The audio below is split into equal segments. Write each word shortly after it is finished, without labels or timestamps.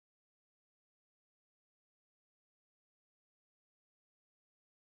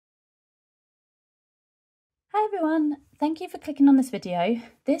Hi everyone, thank you for clicking on this video.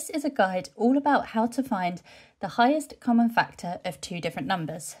 This is a guide all about how to find the highest common factor of two different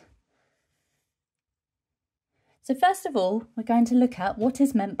numbers. So first of all, we're going to look at what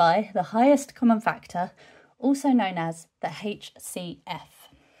is meant by the highest common factor, also known as the HCF.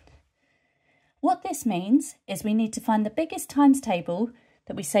 What this means is we need to find the biggest times table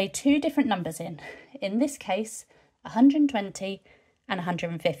that we say two different numbers in this case 120 and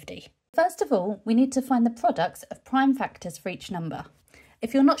 150. First of all, we need to find the products of prime factors for each number.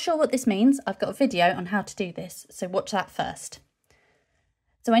 If you're not sure what this means, I've got a video on how to do this, so watch that first.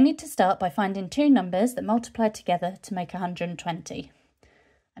 So I need to start by finding two numbers that multiply together to make 120.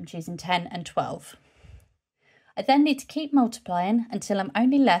 I'm choosing 10 and 12. I then need to keep multiplying until I'm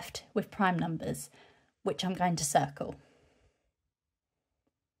only left with prime numbers, which I'm going to circle.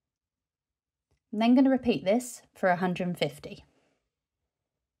 I'm then going to repeat this for 150.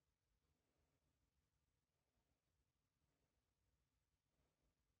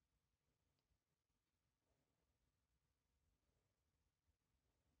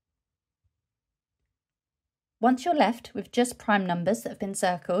 Once you're left with just prime numbers that have been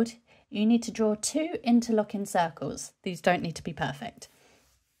circled, you need to draw two interlocking circles. These don't need to be perfect.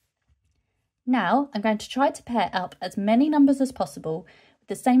 Now I'm going to try to pair up as many numbers as possible with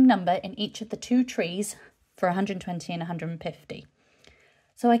the same number in each of the two trees for 120 and 150.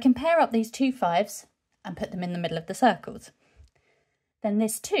 So I can pair up these two fives and put them in the middle of the circles. Then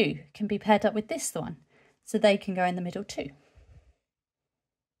this 2 can be paired up with this one, so they can go in the middle too.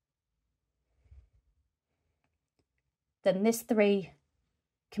 Then this 3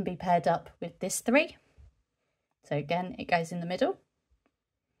 can be paired up with this 3. So again, it goes in the middle.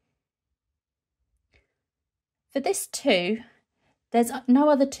 For this 2, there's no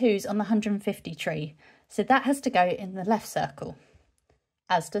other 2s on the 150 tree, so that has to go in the left circle,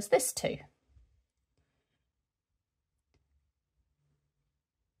 as does this 2.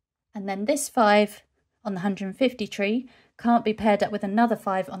 And then this 5 on the 150 tree can't be paired up with another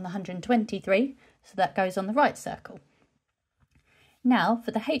 5 on the 123, so that goes on the right circle. Now, for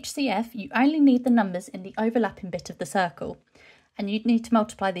the HCF, you only need the numbers in the overlapping bit of the circle, and you'd need to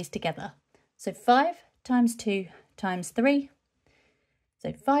multiply these together. So 5 times 2 times 3.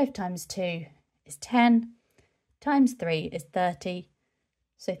 So 5 times 2 is 10, times 3 is 30.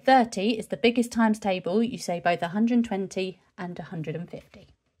 So 30 is the biggest times table, you say both 120 and 150.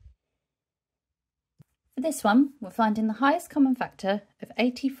 For this one, we're finding the highest common factor of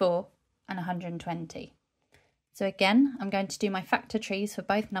 84 and 120. So again, I'm going to do my factor trees for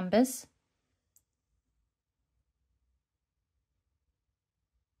both numbers.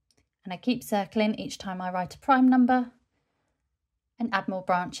 And I keep circling each time I write a prime number and add more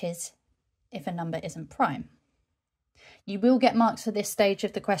branches if a number isn't prime. You will get marks for this stage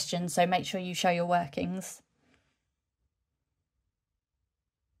of the question, so make sure you show your workings.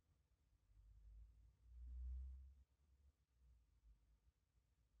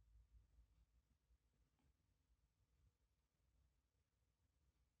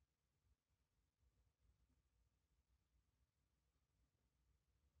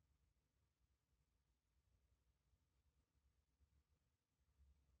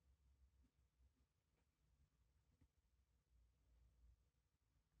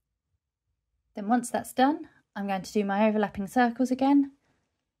 Then once that's done, I'm going to do my overlapping circles again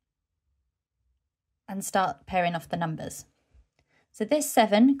and start pairing off the numbers. So this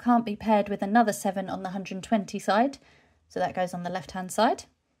 7 can't be paired with another 7 on the 120 side, so that goes on the left hand side.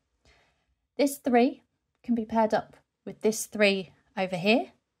 This 3 can be paired up with this 3 over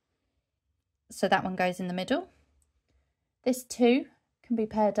here, so that one goes in the middle. This 2 can be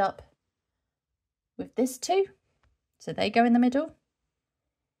paired up with this 2, so they go in the middle.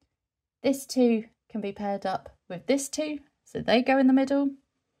 This 2 can be paired up with this 2, so they go in the middle.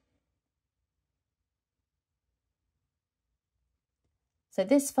 So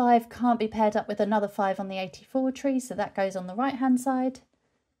this 5 can't be paired up with another 5 on the 84 tree, so that goes on the right hand side.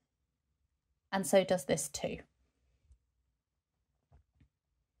 And so does this 2.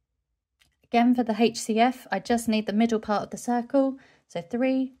 Again, for the HCF, I just need the middle part of the circle. So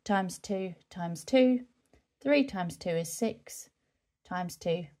 3 times 2 times 2. 3 times 2 is 6, times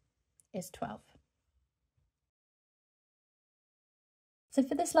 2 is 12. So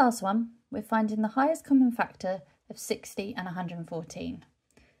for this last one, we're finding the highest common factor of 60 and 114.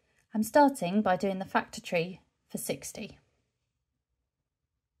 I'm starting by doing the factor tree for 60.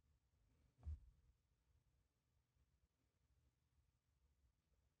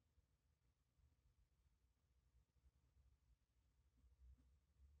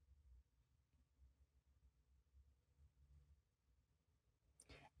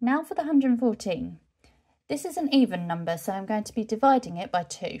 Now for the 114. This is an even number, so I'm going to be dividing it by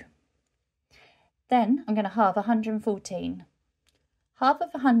 2. Then I'm going to halve 114. Half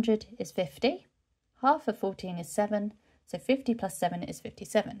of 100 is 50. Half of 14 is 7. So 50 plus 7 is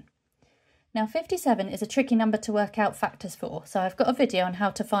 57. Now 57 is a tricky number to work out factors for, so I've got a video on how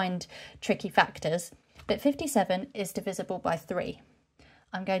to find tricky factors, but 57 is divisible by 3.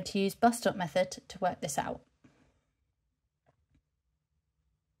 I'm going to use bus stop method to work this out.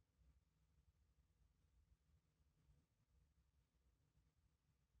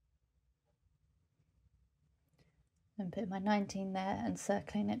 And put my 19 there and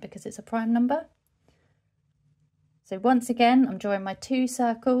circling it because it's a prime number. So once again, I'm drawing my 2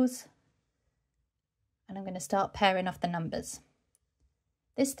 circles and I'm going to start pairing off the numbers.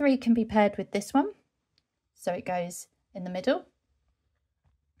 This 3 can be paired with this one, so it goes in the middle.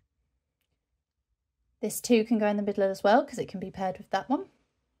 This 2 can go in the middle as well because it can be paired with that one.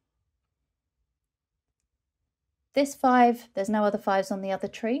 This 5, there's no other 5s on the other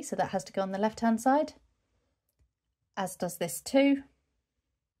tree, so that has to go on the left-hand side, as does this 2.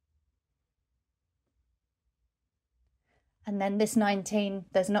 And then this 19,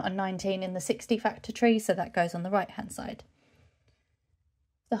 there's not a 19 in the 60 factor tree, so that goes on the right-hand side.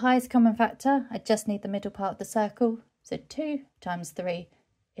 The highest common factor, I just need the middle part of the circle, so 2 times 3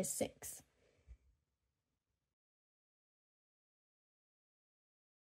 is 6.